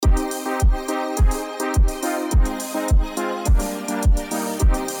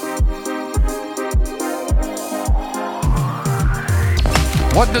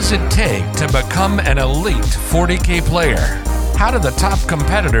What does it take to become an elite 40K player? How do the top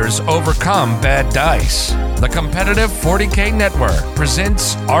competitors overcome bad dice? The Competitive 40K Network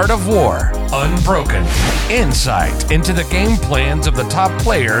presents Art of War, Unbroken. Insight into the game plans of the top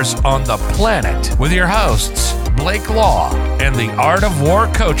players on the planet with your hosts, Blake Law and the Art of War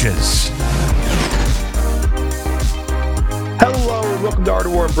coaches. Hello and welcome to Art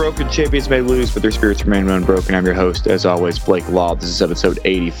of War Unbroken. Champions may lose, but their spirits remain unbroken. I'm your host, as always, Blake Law. This is episode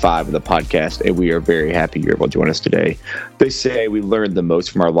 85 of the podcast, and we are very happy you're able to join us today. They say we learned the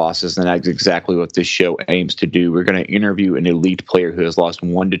most from our losses, and that's exactly what this show aims to do. We're going to interview an elite player who has lost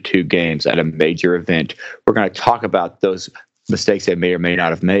 1 to 2 games at a major event. We're going to talk about those mistakes they may or may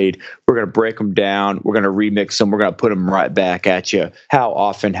not have made. We're going to break them down. We're going to remix them. We're going to put them right back at you. How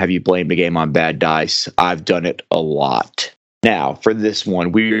often have you blamed a game on bad dice? I've done it a lot. Now, for this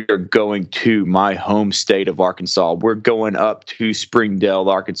one, we are going to my home state of Arkansas. We're going up to Springdale,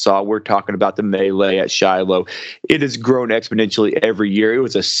 Arkansas. We're talking about the Melee at Shiloh. It has grown exponentially every year. It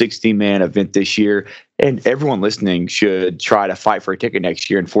was a 60-man event this year, and everyone listening should try to fight for a ticket next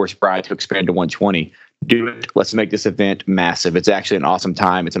year and force Bride to expand to 120. Do it. Let's make this event massive. It's actually an awesome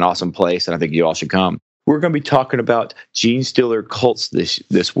time. It's an awesome place, and I think you all should come. We're going to be talking about Gene Stealer Colts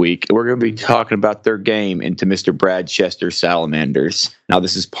this week. We're going to be talking about their game into Mr. Brad Chester Salamanders. Now,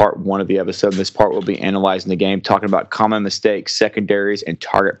 this is part 1 of the episode. This part will be analyzing the game, talking about common mistakes, secondaries, and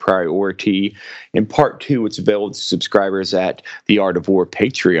target priority. In part 2, it's available to subscribers at the Art of War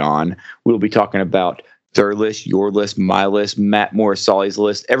Patreon. We'll be talking about their list, your list, my list, Matt Morrisali's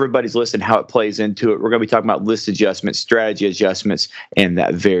list, everybody's list and how it plays into it. We're going to be talking about list adjustments, strategy adjustments, and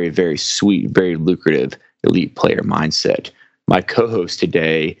that very, very sweet, very lucrative elite player mindset. My co-host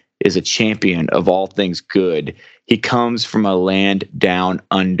today is a champion of all things good. He comes from a land down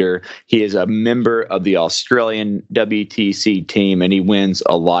under. He is a member of the Australian WTC team, and he wins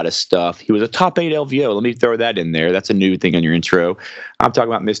a lot of stuff. He was a top 8 LVO. Let me throw that in there. That's a new thing on your intro. I'm talking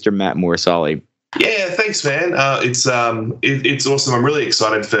about Mr. Matt Morrisali. Yeah, thanks, man. It's awesome. I'm really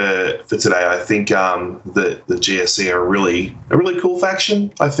excited for today. I think the GSC are a really cool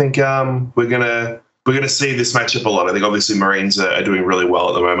faction. I think we're gonna see this matchup a lot. I think obviously Marines are doing really well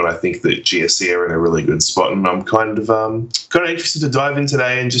at the moment. I think that GSC are in a really good spot, and I'm kind of interested to dive in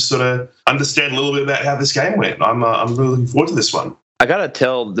today and just sort of understand a little bit about how this game went. I'm really looking forward to this one. I got to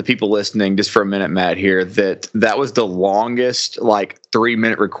tell the people listening just for a minute, Matt, here, that was the longest,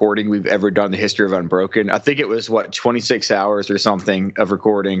 3-minute recording we've ever done in the history of Unbroken. I think it was, 26 hours or something of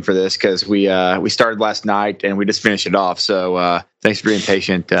recording for this because we started last night and we just finished it off. So thanks for being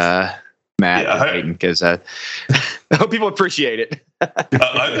patient, Matt and Peyton, because I hope people appreciate it.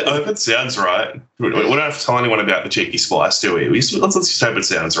 I hope it sounds right. We don't have to tell anyone about the cheeky splice, do we? Let's just hope it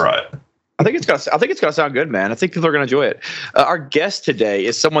sounds right. I think it's gonna sound good, man. I think people are gonna enjoy it. Our guest today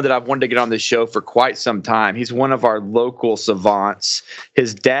is someone that I've wanted to get on this show for quite some time. He's one of our local savants.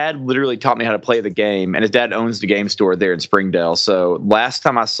 His dad literally taught me how to play the game, and his dad owns the game store there in Springdale. So last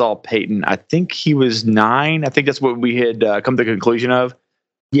time I saw Peyton, I think he was 9. I think that's what we had come to the conclusion of.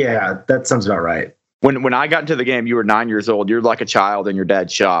 Yeah, that sounds about right. When I got into the game, you were 9 years old. You're like a child in your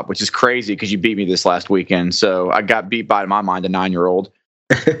dad's shop, which is crazy because you beat me this last weekend. So I got beat by, in my mind, a 9-year-old.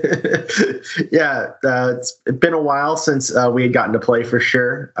 Yeah, it's been a while since we had gotten to play for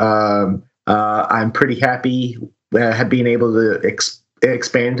sure. I'm pretty happy being able to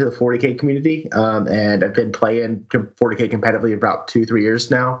expand to the 40K community, and I've been playing 40K competitively about 2-3 years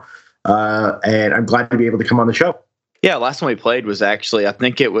now, and I'm glad to be able to come on the show. Yeah, last time we played was actually, I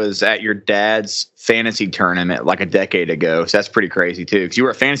think it was at your dad's fantasy tournament a decade ago. So that's pretty crazy too, because you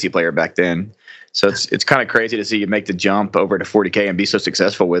were a fantasy player back then. So it's kind of crazy to see you make the jump over to 40K and be so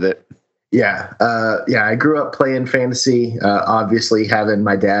successful with it. Yeah. I grew up playing fantasy. Obviously, having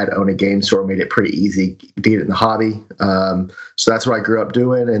my dad own a game store made it pretty easy to get in the hobby. So that's what I grew up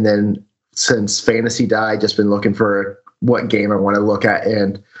doing. And then since fantasy died, just been looking for what game I want to look at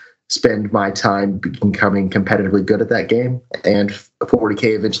and spend my time becoming competitively good at that game. And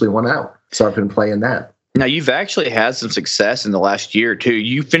 40K eventually won out. So I've been playing that. Now, you've actually had some success in the last year, too.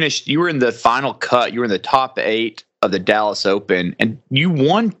 You were in the final cut. You were in the top 8 of the Dallas Open, and you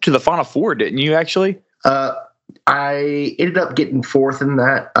won to the Final 4, didn't you, actually? I ended up getting 4th in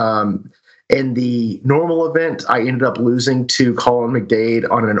that. In the normal event, I ended up losing to Colin McDade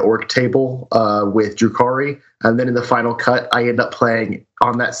on an orc table with Drukari. And then in the final cut, I ended up playing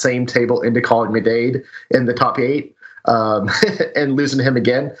on that same table into Colin McDade in the top 8 and losing to him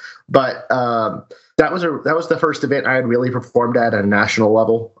again. But that was the first event I had really performed at a national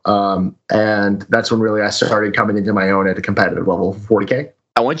level. And that's when really I started coming into my own at a competitive level for 40K.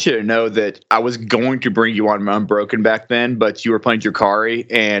 I want you to know that I was going to bring you on Unbroken back then, but you were playing Drakari,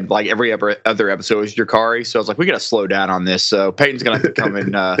 and like every other episode was Drakari. So I was like, we got to slow down on this. So Peyton's going to have to come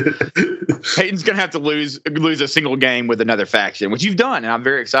in. Peyton's going to have to lose a single game with another faction, which you've done, and I'm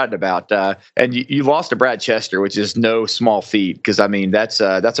very excited about. And you lost to Brad Chester, which is no small feat, because I mean that's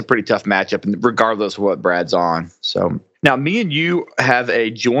a pretty tough matchup, regardless of what Brad's on. So now me and you have a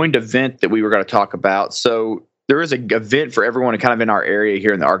joined event that we were going to talk about. So there is an event for everyone kind of in our area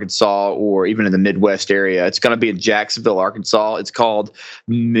here in the Arkansas or even in the Midwest area. It's going to be in Jacksonville, Arkansas. It's called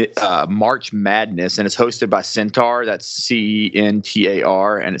March Madness, and it's hosted by Centaur. That's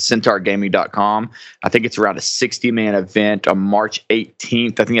CENTAR, and it's centaurgaming.com. I think it's around a 60-man event on March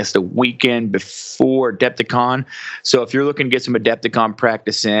 18th. I think that's the weekend before Adepticon. So if you're looking to get some Adepticon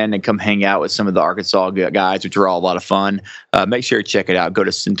practice in and come hang out with some of the Arkansas guys, which are all a lot of fun, make sure you check it out. Go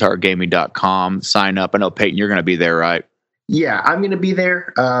to centaurgaming.com, sign up. I know, Peyton, you're going to be there, right? Yeah, I'm going to be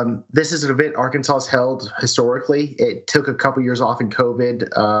there. This is an event Arkansas has held historically. It took a couple years off in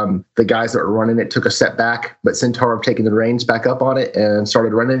COVID. The guys that were running it took a step back, but Centaur have taken the reins back up on it and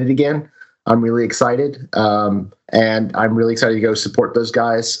started running it again. I'm really excited. And I'm really excited to go support those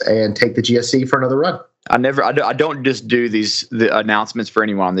guys and take the GSC for another run. I don't just do the announcements for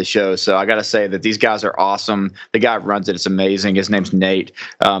anyone on this show. So I got to say that these guys are awesome. The guy who runs it's amazing. His name's Nate.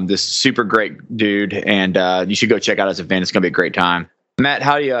 This super great dude, and you should go check out his event. It's gonna be a great time. Matt,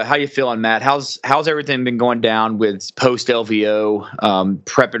 how you feeling, Matt? How's everything been going down with post LVO,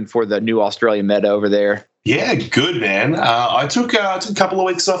 prepping for the new Australia meta over there? Yeah, good, man. I took a couple of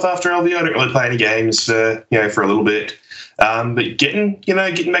weeks off after LVO. I didn't really play any games for a little bit. But getting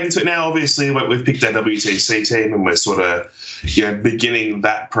back into it now, obviously, we've picked our WTC team and we're sort of, beginning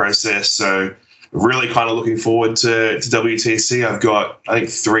that process. So really kind of looking forward to WTC. I've got, I think,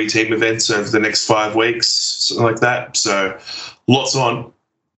 3 team events over the next 5 weeks, something like that. So lots on.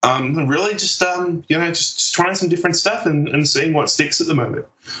 Really just trying some different stuff and seeing what sticks at the moment.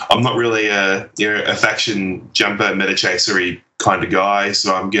 I'm not really a faction jumper meta chasery kind of guy,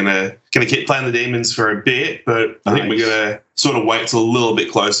 so I'm gonna keep playing the demons for a bit, but I think we're gonna sort of wait till a little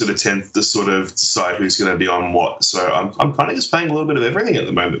bit closer to 10th to sort of decide who's gonna be on what. So I'm kind of just playing a little bit of everything at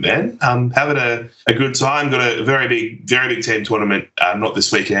the moment, man. I'm having a good time. Got a very big team tournament, not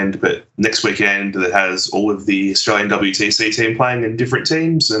this weekend, but next weekend, that has all of the Australian WTC team playing in different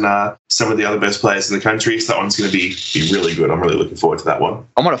teams and some of the other best players in the country. So that one's gonna be really good. I'm really looking forward to that one.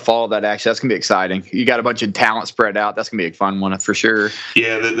 I'm gonna follow that, actually. That's gonna be exciting. You got a bunch of talent spread out. That's gonna be a fun one for sure.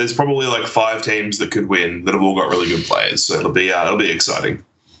 Yeah, there's probably like 5 teams that could win that have all got really good players, so it'll be exciting.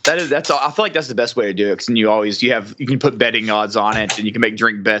 That's all. I feel like that's the best way to do it, because you can put betting odds on it and you can make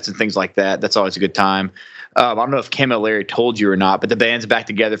drink bets and things like that. That's always a good time. I don't know if Camilleri told you or not, but the band's back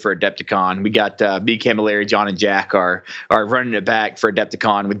together for Adepticon. We got me, Camilleri, John, and Jack are running it back for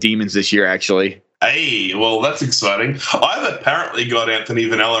Adepticon with demons this year, actually. Hey, well, that's exciting. I've apparently got Anthony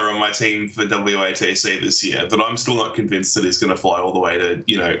Vanella on my team for WATC this year, but I'm still not convinced that he's going to fly all the way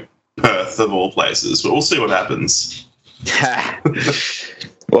to, Perth of all places. But we'll see what happens.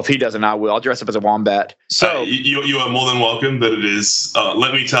 Well, if he doesn't, I will. I'll dress up as a wombat. So you are more than welcome, but it is.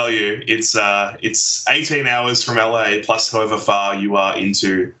 Let me tell you, it's 18 hours from LA plus however far you are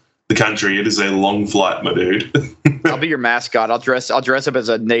into the country. It is a long flight, my dude. I'll be your mascot. I'll dress up as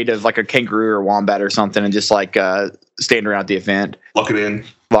a native, like a kangaroo or wombat or something, and just like stand around the event. Lock it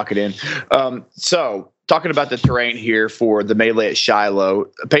in. So talking about the terrain here for the melee at Shiloh,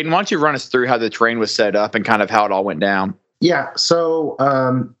 Peyton, why don't you run us through how the terrain was set up and kind of how it all went down? Yeah. So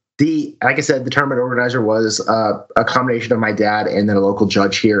like I said, the tournament organizer was a combination of my dad and then a local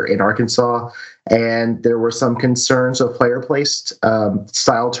judge here in Arkansas. And there were some concerns of player-placed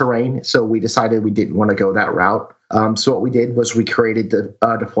style terrain. So we decided we didn't want to go that route. So what we did was we created the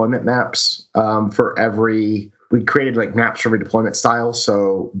deployment maps we created like maps for every deployment style.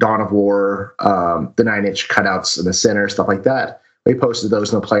 So Dawn of War, the 9-inch cutouts in the center, stuff like that. We posted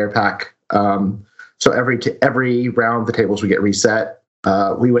those in the player pack. So every round, the tables would get reset.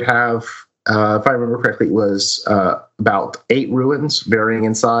 We would have, if I remember correctly, it was about 8 ruins varying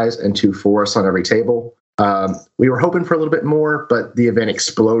in size and 2 forests on every table. We were hoping for a little bit more, but the event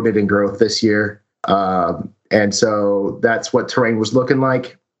exploded in growth this year. And so that's what terrain was looking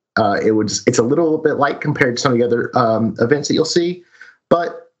like. It's a little bit light compared to some of the other events that you'll see,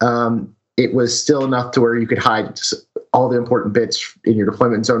 but it was still enough to where you could hide all the important bits in your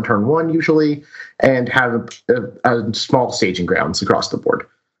deployment zone turn 1 usually, and have a small staging grounds across the board.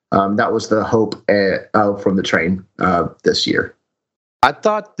 That was the hope from the train this year. I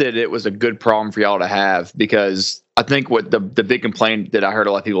thought that it was a good problem for y'all to have, because I think what the big complaint that I heard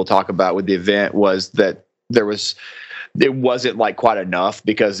a lot of people talk about with the event was that there was it wasn't like quite enough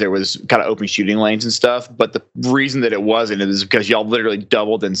because there was kind of open shooting lanes and stuff. But the reason that it wasn't is because y'all literally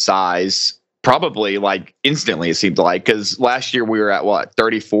doubled in size. Probably like instantly, it seemed like, because last year we were at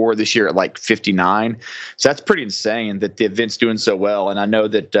 34, this year at like 59. So that's pretty insane that the event's doing so well. And I know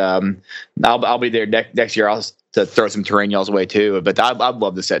that I'll be there next year. I'll to throw some terrain y'all's way too. But I'd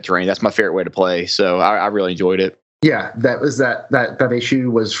love the set terrain. That's my favorite way to play. So I really enjoyed it. Yeah, that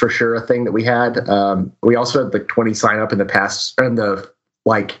issue was for sure a thing that we had. We also had like 20 sign up in the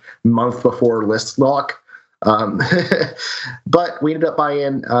like month before list lock. But we ended up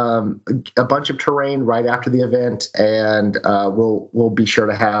buying a bunch of terrain right after the event, and we'll be sure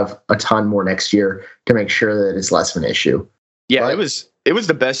to have a ton more next year to make sure that it's less of an issue. Yeah, but it was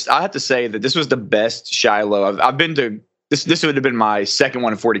the best. I have to say that this was the best Shiloh I've been to. This would have been my second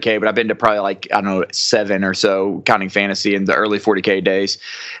one in 40K, but I've been to probably like, I don't know, 7 or so, counting fantasy in the early 40K days.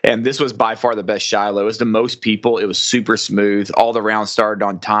 And this was by far the best Shiloh. It was the most people. It was super smooth. All the rounds started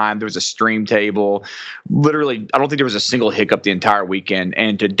on time. There was a stream table. Literally, I don't think there was a single hiccup the entire weekend.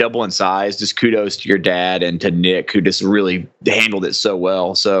 And to double in size, just kudos to your dad and to Nick, who just really handled it so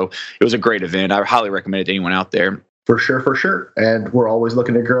well. So it was a great event. I highly recommend it to anyone out there. For sure. And we're always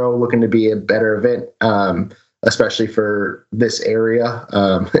looking to grow, looking to be a better event. Especially for this area.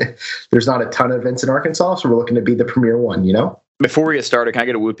 There's not a ton of events in Arkansas, so we're looking to be the premier one, you know? Before we get started, can I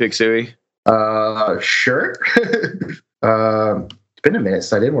get a Woo Pig Suey? Sure. It's been a minute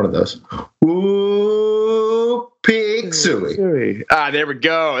since I did one of those. Woo Pig Suey. There we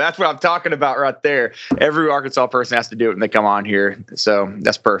go. That's what I'm talking about right there. Every Arkansas person has to do it when they come on here, so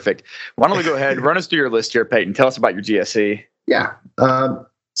that's perfect. Why don't we go ahead and run us through your list here, Peyton. Tell us about your GSC. Yeah.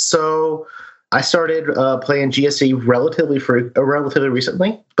 So I started playing GSC relatively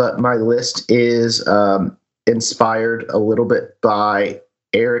recently, but my list is inspired a little bit by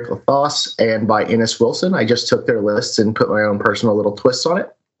Eric Lathos and by Ennis Wilson. I just took their lists and put my own personal little twists on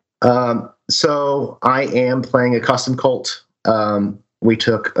it. So I am playing a custom cult. We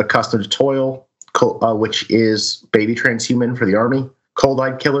took a custom to toil, which is baby transhuman for the army.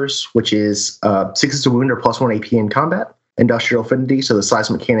 Cold-eyed killers, which is 6 to wound or +1 AP in combat. Industrial affinity, so the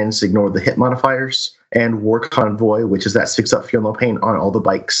seismic cannons ignore the hit modifiers, and war convoy, which is that 6-up feel no pain on all the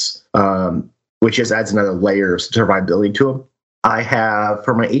bikes, which just adds another layer of survivability to them. I have,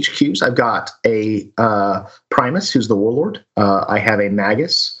 for my HQs, I've got a Primus, who's the warlord. I have a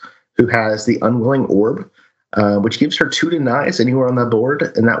Magus, who has the unwilling orb, which gives her 2 denies anywhere on the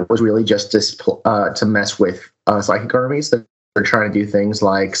board, and that was really just to mess with psychic armies that are trying to do things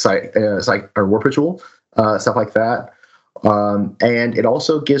like or warp ritual, stuff like that. And it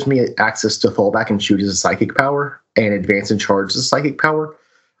also gives me access to fall back and shoot as a psychic power and advance and charge as a psychic power,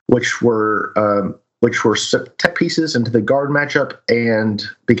 which were tech pieces into the guard matchup. And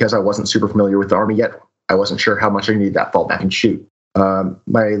because I wasn't super familiar with the army yet, I wasn't sure how much I needed that fall back and shoot.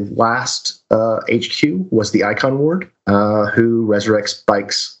 My last HQ was the Icon Ward, who resurrects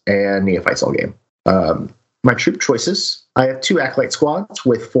bikes and neophytes all game. My troop choices, I have 2 Acolyte squads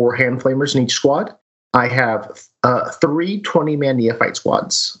with 4 hand flamers in each squad. I have 3 20-man neophyte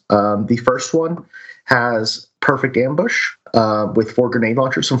squads. The first one has Perfect Ambush with 4 grenade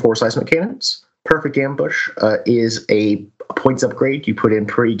launchers and 4 seismic cannons. Perfect Ambush is a points upgrade you put in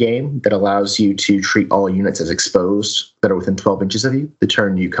pre-game that allows you to treat all units as exposed that are within 12 inches of you the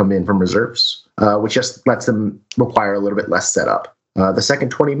turn you come in from reserves, which just lets them require a little bit less setup. The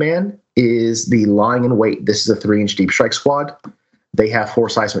second 20-man is the Lying in Wait. This is a 3-inch deep strike squad. They have 4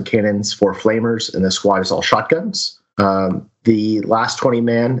 seismic cannons, 4 flamers, and the squad is all shotguns. The last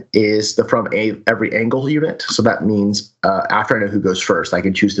 20-man is the From Every Angle unit. So that means after I know who goes first, I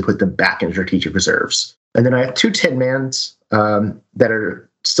can choose to put them back in strategic reserves. And then I have 2 10-mans that are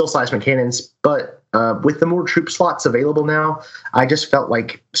still seismic cannons, but with the more troop slots available now, I just felt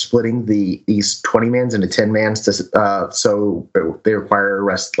like splitting these 20-mans into 10-mans so they require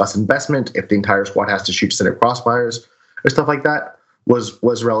less investment. If the entire squad has to shoot center crossfires or stuff like that,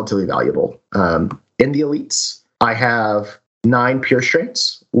 was relatively valuable. In the elites, I have 9 pure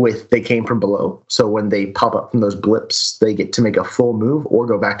strains they came from below. So when they pop up from those blips, they get to make a full move or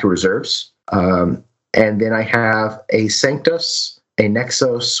go back to reserves. And then I have a Sanctus, a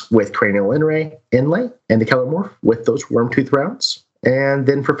Nexos with cranial inlay, and the Kellermorph with those Wormtooth rounds. And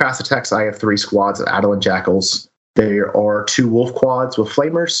then for fast attacks, I have 3 squads of Adelan Jackals. There are 2 Wolf quads with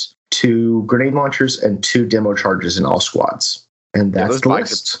flamers, 2 grenade launchers, and 2 demo charges in all squads. And that's the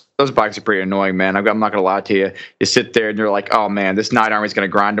list. Those bikes are pretty annoying, man. I'm not going to lie to you. You sit there and you're like, oh, man, this Night Army's going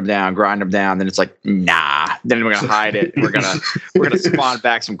to grind them down. Then it's like, nah. Then we're going to hide it. We're gonna spawn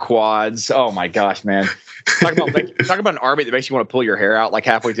back some quads. Oh, my gosh, man. Talk about an army that makes you want to pull your hair out like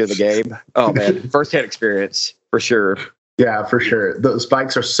halfway through the game. Oh, man. First-hand experience. for sure. Yeah, for sure. Those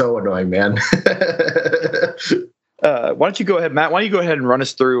spikes are so annoying, man. Why don't you go ahead, Matt? Why don't you go ahead and run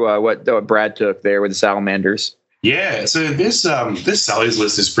us through what Brad took there with the salamanders? Yeah, so this Sally's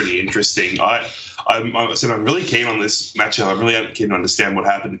list is pretty interesting. I'm really keen on this matchup. I'm really keen to understand what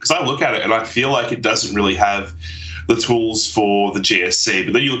happened because I look at it and I feel like it doesn't really have the tools for the GSC,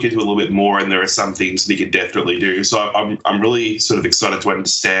 but then you look into it a little bit more and there are some things that he can definitely do. So I'm really sort of excited to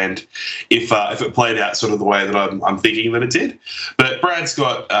understand if it played out sort of the way that I'm thinking that it did. But Brad's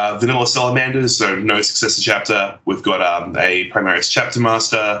got vanilla salamanders, so no successor chapter. We've got a Primaris chapter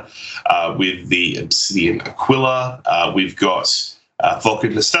master with the Obsidian Aquila. We've got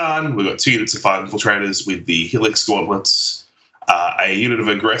Vulcan Nastan. We've got 2 units of 5 infiltrators with the Helix gauntlets. A unit of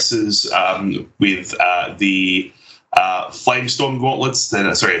aggressors with the Flamestorm gauntlets. Then,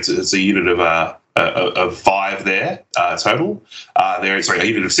 it's a unit of 5 there total. A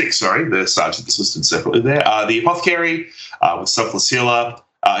unit of 6. Sorry, the sergeant is listed separately there. The apothecary with Selfless Healer.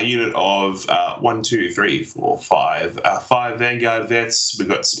 A unit of 5 Vanguard vets. We've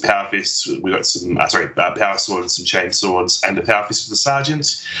got some power fists. We've got some power swords, some chain swords, and a power fist for the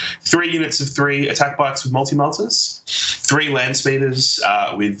sergeant. 3 units of 3 attack bikes with multi-melters. 3 land speeders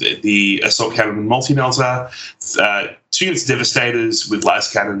with the assault cannon and multi-melter. 2 units of devastators with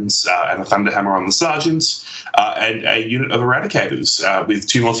las cannons and a thunderhammer on the sergeant, and a unit of eradicators with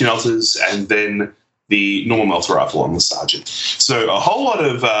 2 multi-melters and then the normal melter rifle on the sergeant. So a whole lot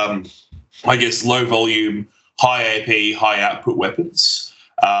of, low volume, high AP, high output weapons.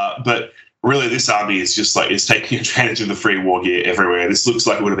 But really, this army is just it's taking advantage of the free war gear everywhere. This looks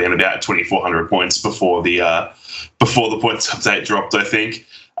like it would have been about 2,400 points before the points update dropped, I think.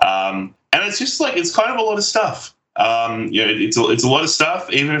 And it's just it's kind of a lot of stuff. It's a lot of stuff.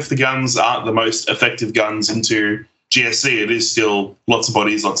 Even if the guns aren't the most effective guns into GSC, it is still lots of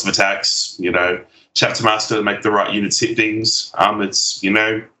bodies, lots of attacks. Chapter master to make the right units hit things. It's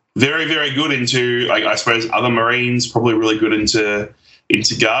very, very good into I suppose other Marines, probably really good into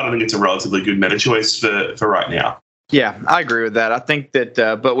guard. I think it's a relatively good meta choice for right now. Yeah, I agree with that. I think that,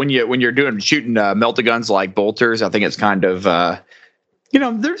 but when you're shooting melta guns like bolters, I think it's kind of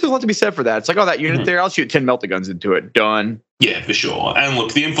there's a lot to be said for that. It's that unit there, I'll shoot 10 melta guns into it. Done. Yeah, for sure. And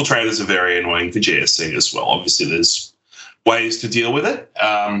look, the infiltrators are very annoying for GSC as well. Obviously, there's ways to deal with it,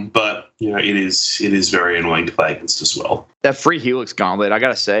 but it is very annoying to play against as well. That free Helix gauntlet, I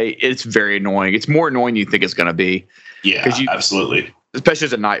gotta say, it's very annoying. It's more annoying than you think it's gonna be. Yeah, absolutely. Especially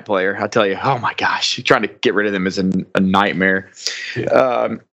as a night player, I tell you, oh my gosh, trying to get rid of them is a nightmare.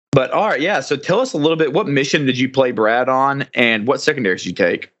 Yeah. But all right, yeah. So tell us a little bit. What mission did you play Brad on, and what secondaries did you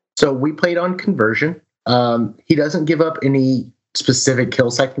take? So we played on conversion. He doesn't give up any specific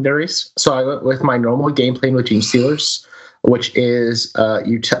kill secondaries. So I went with my normal game playing with Gene Stealers, which is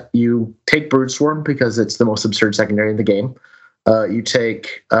you take Broodswarm because it's the most absurd secondary in the game. You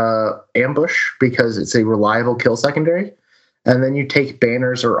take Ambush because it's a reliable kill secondary, and then you take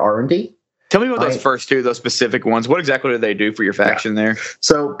Banners or R&D. Tell me about those first 2, those specific ones. What exactly do they do for your faction there?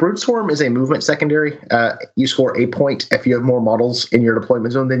 So Broodswarm is a movement secondary. You score a point if you have more models in your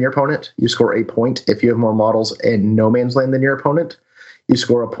deployment zone than your opponent. You score a point if you have more models in no man's land than your opponent. You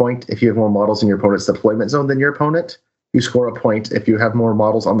score a point if you have more models in your opponent's deployment zone than your opponent. You score a point if you have more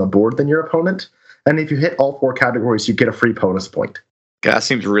models on the board than your opponent. And if you hit all 4 categories, you get a free bonus point. Yeah, that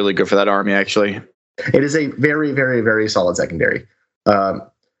seems really good for that army, actually. It is a very, very, very solid secondary.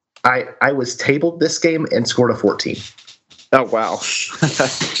 I was tabled this game and scored a 14. Oh, wow.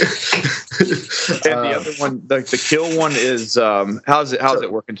 And the other one, the kill one is, how's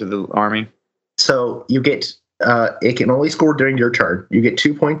it work into the army? So you get, it can only score during your turn. You get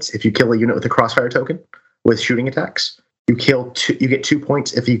 2 points if you kill a unit with a crossfire token with shooting attacks. You get 2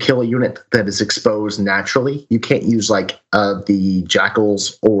 points if you kill a unit that is exposed naturally. You can't use the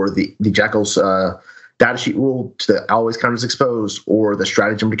Jackals or the Jackals data sheet rule to always count as exposed, or the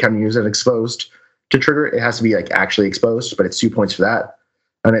stratagem to count use as exposed to trigger. It has to be actually exposed, but it's 2 points for that.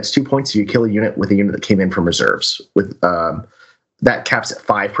 And it's 2 points if you kill a unit with a unit that came in from reserves. With that caps at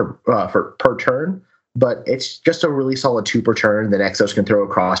 5 per turn, but it's just a really solid 2 per turn. The Exos can throw a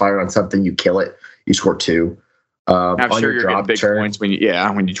crossfire on something, you kill it, you score 2. I'm sure you're getting big points when you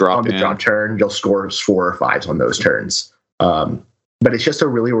drop on the drop turn. You'll score 4 or 5s on those turns. But it's just a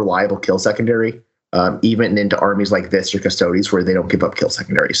really reliable kill secondary, even into armies like this or Custodes where they don't give up kill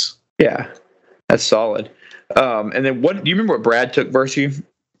secondaries. Yeah, that's solid. And then do you remember what Brad took versus you?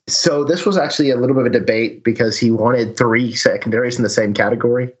 So this was actually a little bit of a debate because he wanted 3 secondaries in the same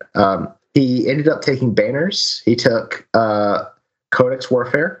category. He ended up taking Banners. He took Codex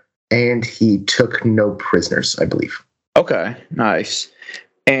Warfare. And he took no prisoners, I believe. Okay, nice.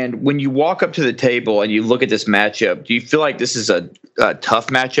 And when you walk up to the table and you look at this matchup, do you feel like this is a tough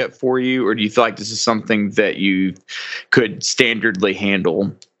matchup for you, or do you feel like this is something that you could standardly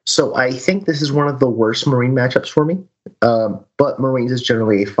handle? So I think this is one of the worst Marine matchups for me, but Marines is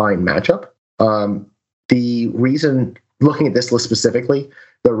generally a fine matchup. The reason, looking at this list specifically,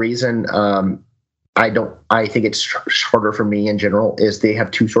 the reason I think it's harder for me in general is they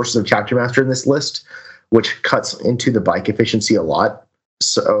have 2 sources of Chapter Master in this list, which cuts into the bike efficiency a lot.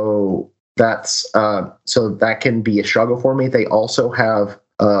 So that's so that can be a struggle for me. They also have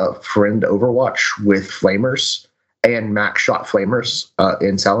Friend Overwatch with Flamers and max shot Flamers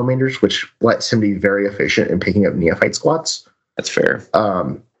in Salamanders, which lets him be very efficient in picking up neophyte squads. That's fair.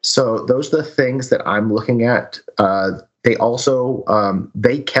 So those are the things that I'm looking at. They also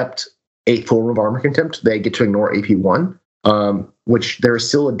they kept a full room of armor contempt. They get to ignore AP1, which there is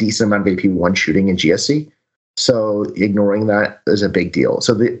still a decent amount of AP1 shooting in GSC. So ignoring that is a big deal.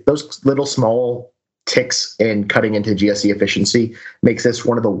 So those little small ticks in cutting into GSC efficiency makes this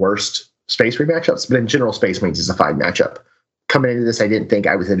one of the worst Space Marine matchups. But in general, Space Marines is a fine matchup. Coming into this, I didn't think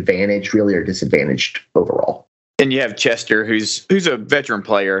I was advantaged really or disadvantaged overall. And you have Chester, who's a veteran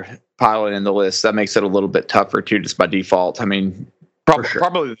player, pilot in the list. That makes it a little bit tougher too, just by default. I mean,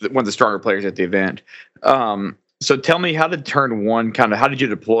 probably one of the stronger players at the event. So tell me, how did how did you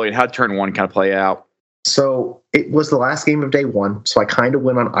deploy, and how did turn 1 kind of play out? So it was the last game of day 1. So I kind of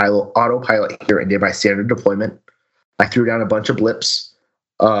went on autopilot here and did my standard deployment. I threw down a bunch of blips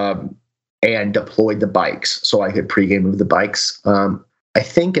and deployed the bikes so I could pregame move the bikes. I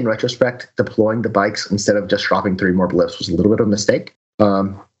think in retrospect, deploying the bikes instead of just dropping 3 more blips was a little bit of a mistake.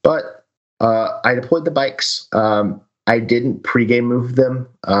 But I deployed the bikes. I didn't pregame move them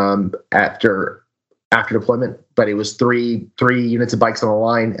after deployment, but it was three units of bikes on the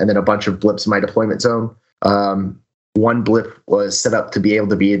line and then a bunch of blips in my deployment zone. One blip was set up to be able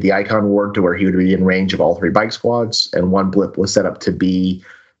to be the Icon Ward to where he would be in range of all 3 bike squads, and one blip was set up to be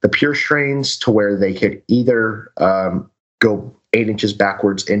the Pure Strains to where they could either go 8 inches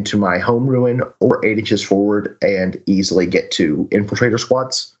backwards into my home ruin or 8 inches forward and easily get to infiltrator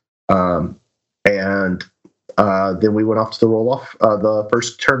squads. Then we went off to the roll-off, the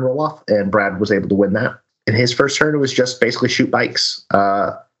first turn roll-off, and Brad was able to win that. In his first turn, it was just basically shoot bikes.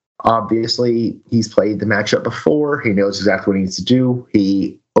 Obviously, he's played the matchup before. He knows exactly what he needs to do.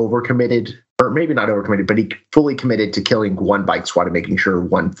 He overcommitted, or maybe not overcommitted, but he fully committed to killing 1 bike squad and making sure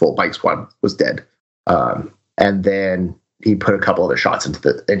 1 full bike squad was dead. And then he put a couple other shots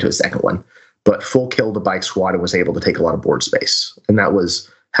into his second one, but full killed the bike squad and was able to take a lot of board space. And that was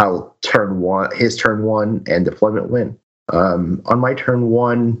how his turn 1 and deployment went. On my turn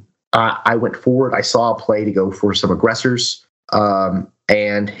 1, I went forward. I saw a play to go for some aggressors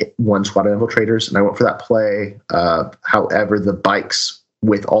and hit 1 squad of infiltrators, and I went for that play. However, the bikes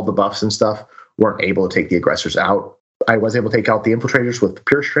with all the buffs and stuff weren't able to take the aggressors out. I was able to take out the infiltrators with the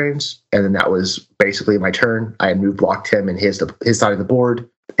Pure Strains, and then that was basically my turn. I had move blocked him in his side of the board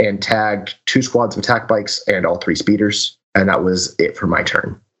and tagged 2 squads of attack bikes and all 3 speeders, and that was it for my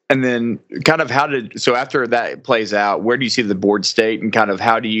turn. And then kind of so after that plays out, where do you see the board state, and kind of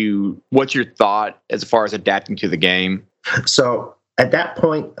what's your thought as far as adapting to the game? So at that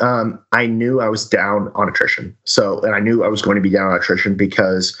point, I knew I was down on attrition. And I knew I was going to be down on attrition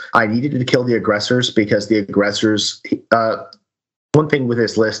because I needed to kill the aggressors, because the aggressors, one thing with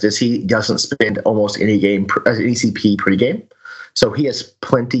this list is he doesn't spend almost any CP pre-game. So he has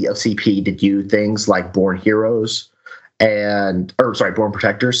plenty of CP to do things like Born Protectors and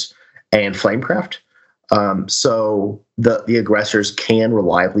Flamecraft. So the aggressors can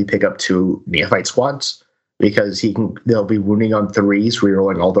reliably pick up 2 neophyte squads, because they'll be wounding on 3s,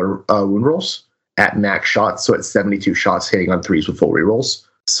 rerolling all their wound rolls at max shots. So it's 72 shots hitting on 3s with full rerolls.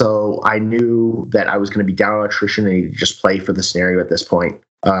 So I knew that I was going to be down on attrition and need to just play for the scenario at this point.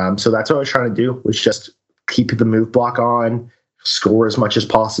 So that's what I was trying to do, was just keep the move block on, score as much as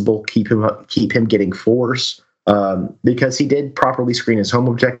possible, keep him getting 4s. Because he did properly screen his home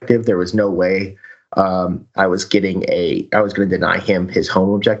objective. There was no way I was going to deny him his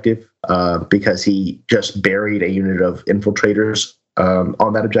home objective, because he just buried a unit of infiltrators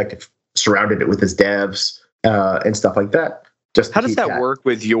on that objective, surrounded it with his devs and stuff like that. How does that work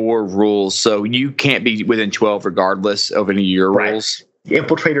with your rules? So you can't be within 12 regardless of any of your rules? The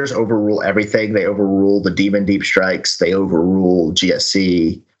infiltrators overrule everything. They overrule the Demon Deep Strikes. They overrule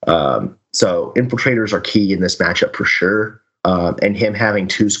GSC. So infiltrators are key in this matchup for sure. And him having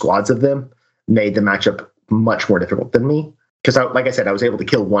 2 squads of them made the matchup much more difficult than me. Because, like I said, I was able to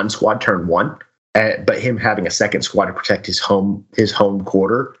kill 1 squad turn 1, but him having a second squad to protect his home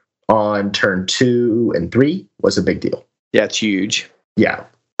quarter on turn 2 and 3 was a big deal. Yeah, it's huge. Yeah.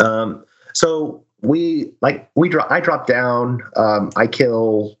 So I drop down. I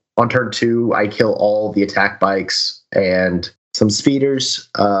kill on turn 2. I kill all the attack bikes and some speeders,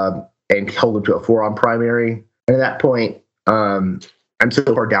 and hold them to a 4 on primary. And at that point, I'm so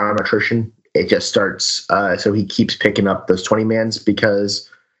far down on attrition, it just starts. So he keeps picking up those 20 mans because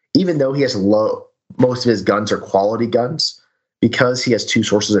even though he has most of his guns are quality guns, because he has 2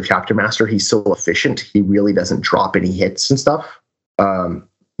 sources of Chapter Master, he's so efficient. He really doesn't drop any hits and stuff.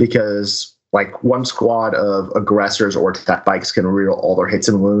 Because like one squad of aggressors or attack bikes can reroll all their hits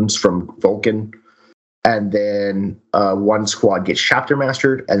and wounds from Vulcan. And then one squad gets Chapter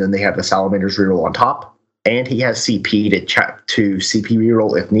Mastered, and then they have the Salamander's reroll on top. And he has CP to CP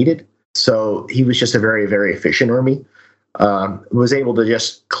reroll if needed. So he was just a very, very efficient army. Was able to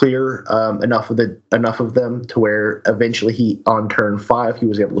just clear enough of them to where eventually on turn 5 he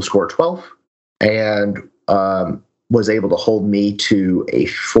was able to score 12, and was able to hold me to a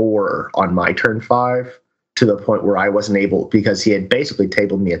 4 on my turn 5, to the point where I wasn't able, because he had basically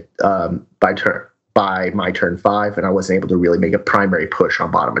tabled me by my turn 5, and I wasn't able to really make a primary push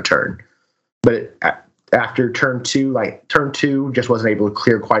on bottom of turn. But after turn 2, just wasn't able to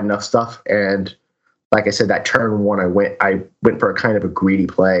clear quite enough stuff. And like I said, that turn 1, I went for a kind of a greedy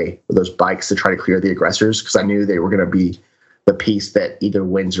play with those bikes to try to clear the aggressors, because I knew they were going to be the piece that either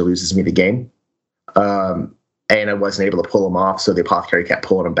wins or loses me the game. And I wasn't able to pull them off, so the apothecary kept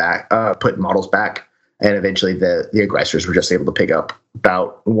pulling them back, putting models back, and eventually the aggressors were just able to pick up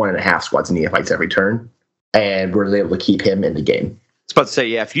about 1.5 squads of neophytes every turn, and were able to keep him in the game. I was about to say,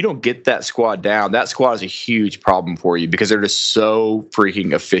 yeah, if you don't get that squad down, that squad is a huge problem for you, because they're just so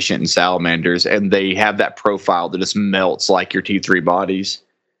freaking efficient in salamanders, and they have that profile that just melts like your T3 bodies.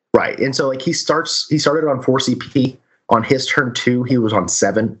 Right, and so like he started on 4 CP. On his turn 2, he was on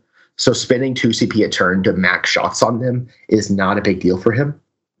 7. So spending 2 CP a turn to max shots on them is not a big deal for him.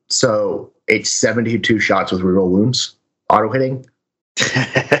 So it's 72 shots with reroll wounds, auto hitting.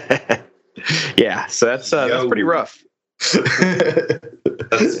 Yeah, so that's pretty rough.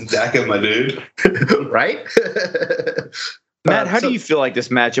 That's Daka, my dude. Right? Matt, how do you feel like this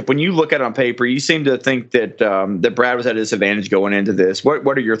matchup? When you look at it on paper, you seem to think that that Brad was at a disadvantage going into this. What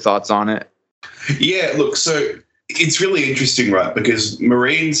are your thoughts on it? Yeah, look, so it's really interesting, right? Because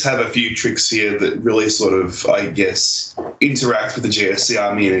Marines have a few tricks here that really sort of, I guess, interact with the GSC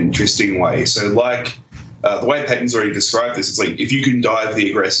army in an interesting way. So like the way Peyton's already described this, it's like if you can dive the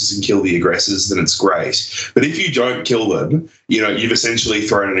aggressors and kill the aggressors, then it's great. But if you don't kill them, you've essentially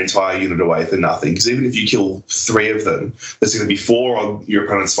thrown an entire unit away for nothing. Because even if you kill 3 of them, there's going to be 4 on your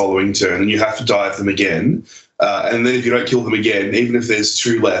opponent's following turn, and you have to dive them again. And then if you don't kill them again, even if there's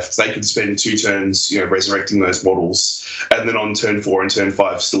 2 left, they can spend 2 turns, resurrecting those models. And then on turn 4 and turn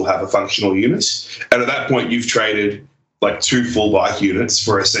 5, still have a functional unit. And at that point, you've traded like 2 full bike units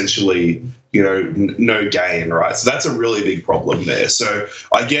for essentially, no gain, right? So that's a really big problem there. So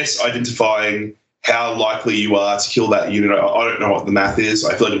I guess identifying how likely you are to kill that unit, I don't know what the math is.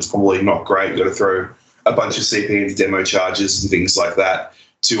 I feel like it's probably not great. You've got to throw a bunch of CP into demo charges and things like that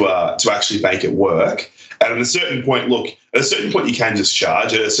to actually make it work. And at a certain point, you can just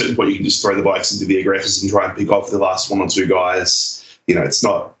charge. At a certain point, you can just throw the bikes into the aggressors and try and pick off the last 1 or 2 guys. It's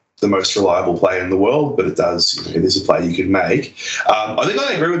not the most reliable play in the world, but it is a play you can make. I think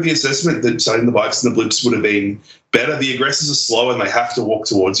I agree with the assessment that starting the bikes and the blips would have been better. The aggressors are slow and they have to walk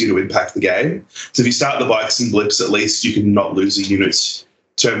towards you to impact the game. So if you start the bikes and blips, at least you can not lose a unit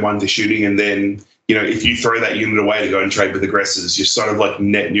turn 1 to shooting, and then if you throw that unit away to go and trade with aggressors, you're sort of like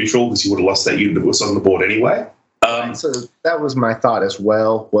net neutral because you would have lost that unit that was on the board anyway. So that was my thought as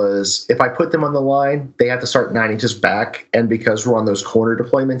well, was if I put them on the line, they have to start 9 inches back. And because we're on those corner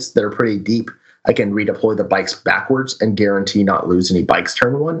deployments that are pretty deep, I can redeploy the bikes backwards and guarantee not lose any bikes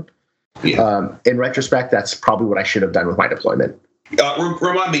turn 1. Yeah. In retrospect, that's probably what I should have done with my deployment.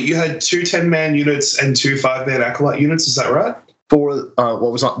 Remind me, you had 2 10-man units and 2 5-man acolyte units, is that right? For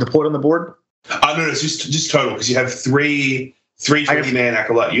what was deployed on the board? No, it's just total, because you have 3 20-man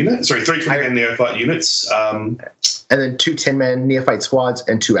acolyte units. Sorry, 3 20-man neophyte units. And then 2 10-man neophyte squads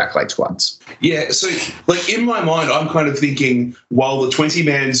and 2 acolyte squads. Yeah, so like in my mind, I'm kind of thinking while the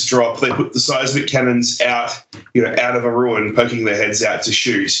 20-mans drop, they put the seismic cannons out of a ruin, poking their heads out to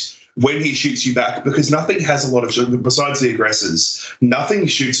shoot. When he shoots you back, because nothing has a lot of, besides the aggressors, nothing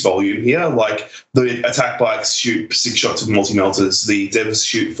shoots volume here. Like the attack bikes shoot 6 shots with multi-melters, the devs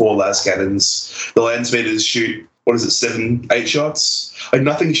shoot 4 las cannons, the land speeders shoot 7, 8 shots? Like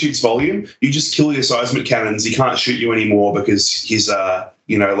nothing shoots volume. You just kill your seismic cannons. He can't shoot you anymore because he's shot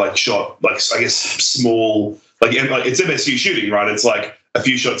I guess small. Like it's MSU shooting, right? It's like a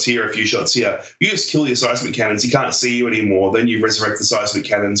few shots here, a few shots here. You just kill your seismic cannons. He can't see you anymore. Then you resurrect the seismic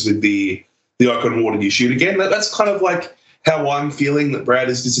cannons with the icon ward and you shoot again. That's kind of like how I'm feeling that Brad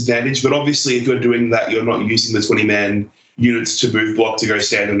is disadvantaged. But obviously, if you're doing that, you're not using the 20-man units to move block, to go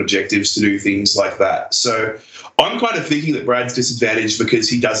stand on objectives, to do things like that. So I'm kind of thinking that Brad's disadvantaged because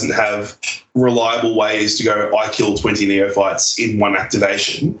he doesn't have reliable ways to go, I kill 20 neophytes in one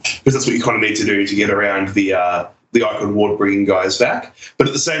activation, because that's what you kind of need to do to get around the icon ward bringing guys back. But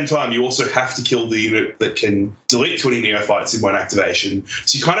at the same time, you also have to kill the unit that can delete 20 neophytes in one activation.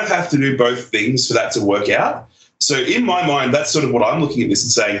 So you kind of have to do both things for that to work out. So in my mind, that's sort of what I'm looking at this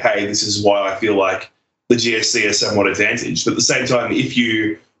and saying, hey, this is why I feel like the GSC is somewhat advantaged. But at the same time, if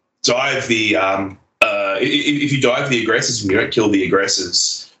you dive the aggressors and you don't kill the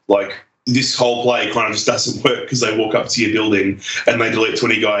aggressors, like this whole play kind of just doesn't work because they walk up to your building and they delete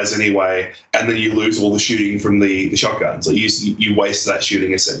 20 guys anyway, and then you lose all the shooting from the shotguns. Like you waste that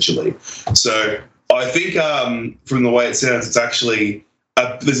shooting essentially. So I think from the way it sounds, it's actually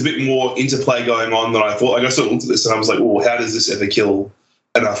there's a bit more interplay going on than I thought. Like I sort of looked at this and I was like, well, how does this ever kill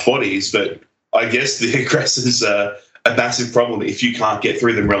enough bodies? But I guess the aggressors are a massive problem if you can't get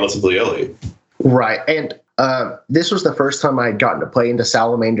through them relatively early. Right. And this was the first time I had gotten to play into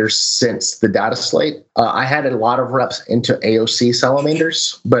salamanders since the data slate. I had a lot of reps into AOC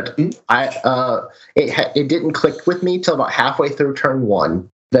salamanders, but it didn't click with me till about halfway through turn one,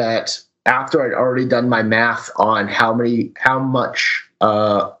 that after I'd already done my math on how much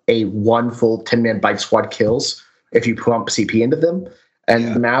a one full 10-man bite squad kills if you pump CP into them.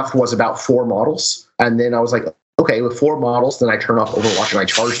 And the math was about 4 models. And then I was like, okay, with 4 models, then I turn off Overwatch and I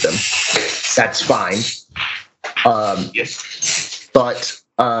charge them. That's fine. But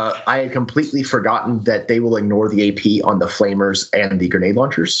I had completely forgotten that they will ignore the AP on the flamers and the grenade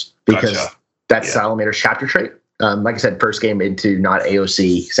launchers because that's Salamander's chapter trait. Like I said, first game into not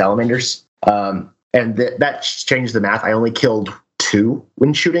AOC salamanders. And that changed the math. I only killed 2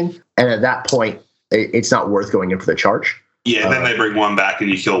 when shooting. And at that point, it's not worth going in for the charge. Yeah, then they bring 1 back and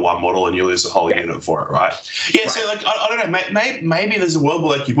you kill 1 model and you lose the whole unit for it, right? Yeah, so like I don't know, maybe there's a world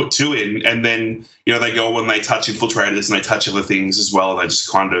where like you put 2 in and then they go when they touch infiltrators and they touch other things as well, and they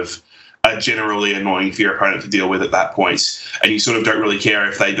just kind of are generally annoying for your opponent to deal with at that point. And you sort of don't really care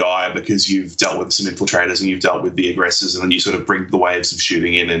if they die because you've dealt with some infiltrators and you've dealt with the aggressors, and then you sort of bring the waves of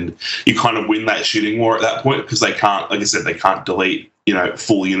shooting in and you kind of win that shooting war at that point because they can't, like I said, they can't delete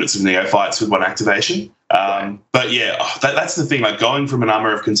full units of neophytes with 1 activation. But yeah, that's the thing, like going from an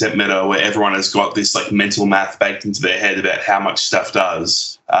Armor of Contempt meta where everyone has got this like mental math baked into their head about how much stuff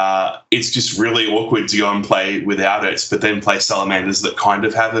does, it's just really awkward to go and play without it, but then play salamanders that kind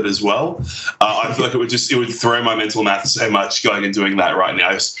of have it as well. I feel like it would throw my mental math so much going and doing that right now.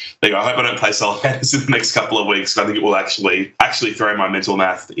 I hope I don't play salamanders in the next couple of weeks. I think it will actually throw my mental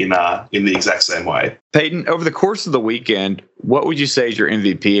math in the exact same way. Peyton, over the course of the weekend, what would you say is your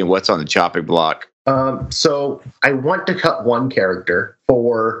MVP and what's on the chopping block? So I want to cut 1 character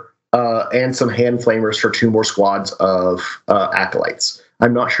for and some hand flamers for 2 more squads of acolytes.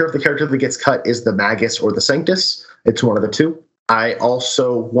 I'm not sure if the character that gets cut is the Magus or the Sanctus. It's one of the 2. I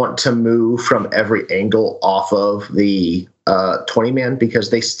also want to move from every angle off of the 20-man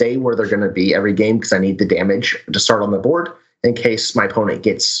because they stay where they're going to be every game because I need the damage to start on the board in case my opponent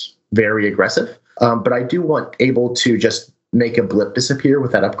gets very aggressive. But I do want able to just make a blip disappear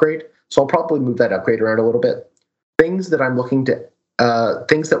with that upgrade. So I'll probably move that upgrade around a little bit. Things that I'm looking to,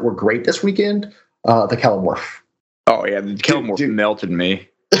 things that were great this weekend, the Kellamorph. Oh, yeah, the Kellamorph melted me.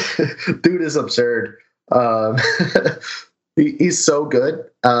 Dude is absurd. He's so good.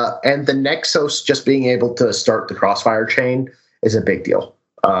 And the Nexus just being able to start the crossfire chain is a big deal.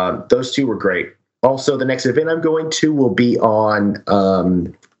 Those 2 were great. Also, the next event I'm going to will be on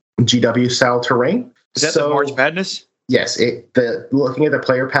GW style terrain. Is that the March Madness? Yes, looking at the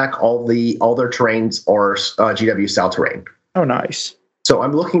player pack, all their terrains are GW style terrain. Oh, nice. So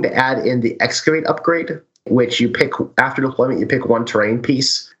I'm looking to add in the excavate upgrade, which you pick after deployment. You pick 1 terrain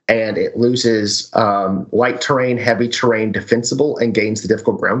piece, and it loses light terrain, heavy terrain, defensible, and gains the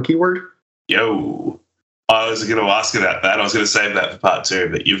difficult ground keyword. Yo, I was going to ask about that. I was going to save that for part 2,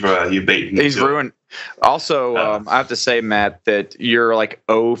 but you've beaten. He's ruined. Also, I have to say, Matt, that you're like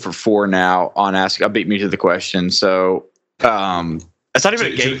 0 for 4 now on ask. Beat me to the question. So it's not even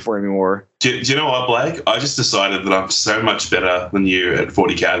a game for anymore. Do you know what, Blake? I just decided that I'm so much better than you at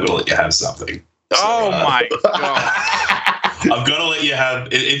 40k. I've got to let you have something. So, my God. I've got to let you have.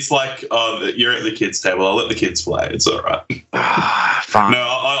 It's like you're at the kids' table. I'll let the kids play. It's all right. Fine. No,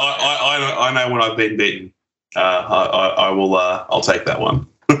 I know when I've been beaten. I will. I'll take that one.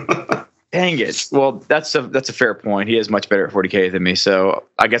 Dang it. Well, that's a fair point. He is much better at 40K than me, so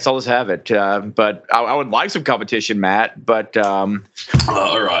I guess I'll just have it. But I would like some competition, Matt. But all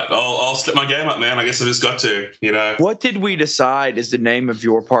right, I'll step my game up, man. I guess I just got to, What did we decide is the name of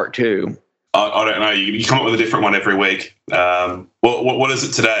your part 2? I don't know. You come up with a different one every week. What is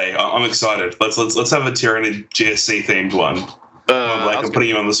it today? I'm excited. Let's have a Tyranid GSC themed one. I'm putting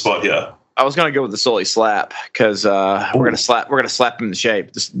you on the spot here. I was gonna go with the Sully slap because we're gonna slap him in the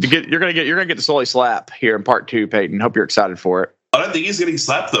shape. You're gonna get the Sully slap here in part 2, Peyton. Hope you're excited for it. I don't think he's getting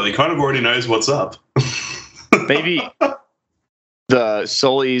slapped though. He kind of already knows what's up. Maybe the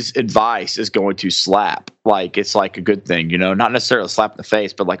Sully's advice is going to slap. Like it's like a good thing, not necessarily a slap in the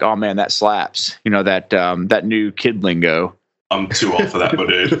face, but like, oh man, that slaps. That new kid lingo. I'm too old for that, my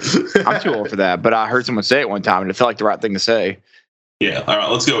dude. I'm too old for that, but I heard someone say it one time, and it felt like the right thing to say. Yeah, all right,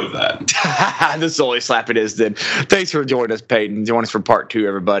 let's go with that. The Sully slap it is then. Thanks for joining us, Peyton. Join us for part 2,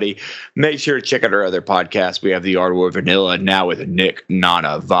 everybody. Make sure to check out our other podcasts. We have the Art of War Vanilla now with Nick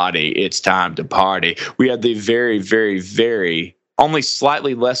Nanavati. It's time to party. We have the very, very, very only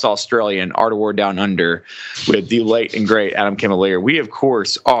slightly less Australian Art of War Down Under with the late and great Adam Camilleri. We, of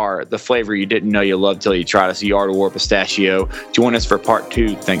course, are the flavor you didn't know you loved till you tried us, the Art of War Pistachio. Join us for part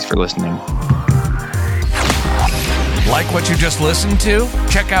 2. Thanks for listening. Like what you just listened to?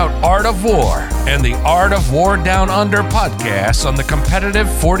 Check out Art of War and the Art of War Down Under podcasts on the competitive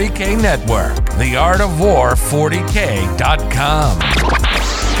 40K network, theartofwar40k.com.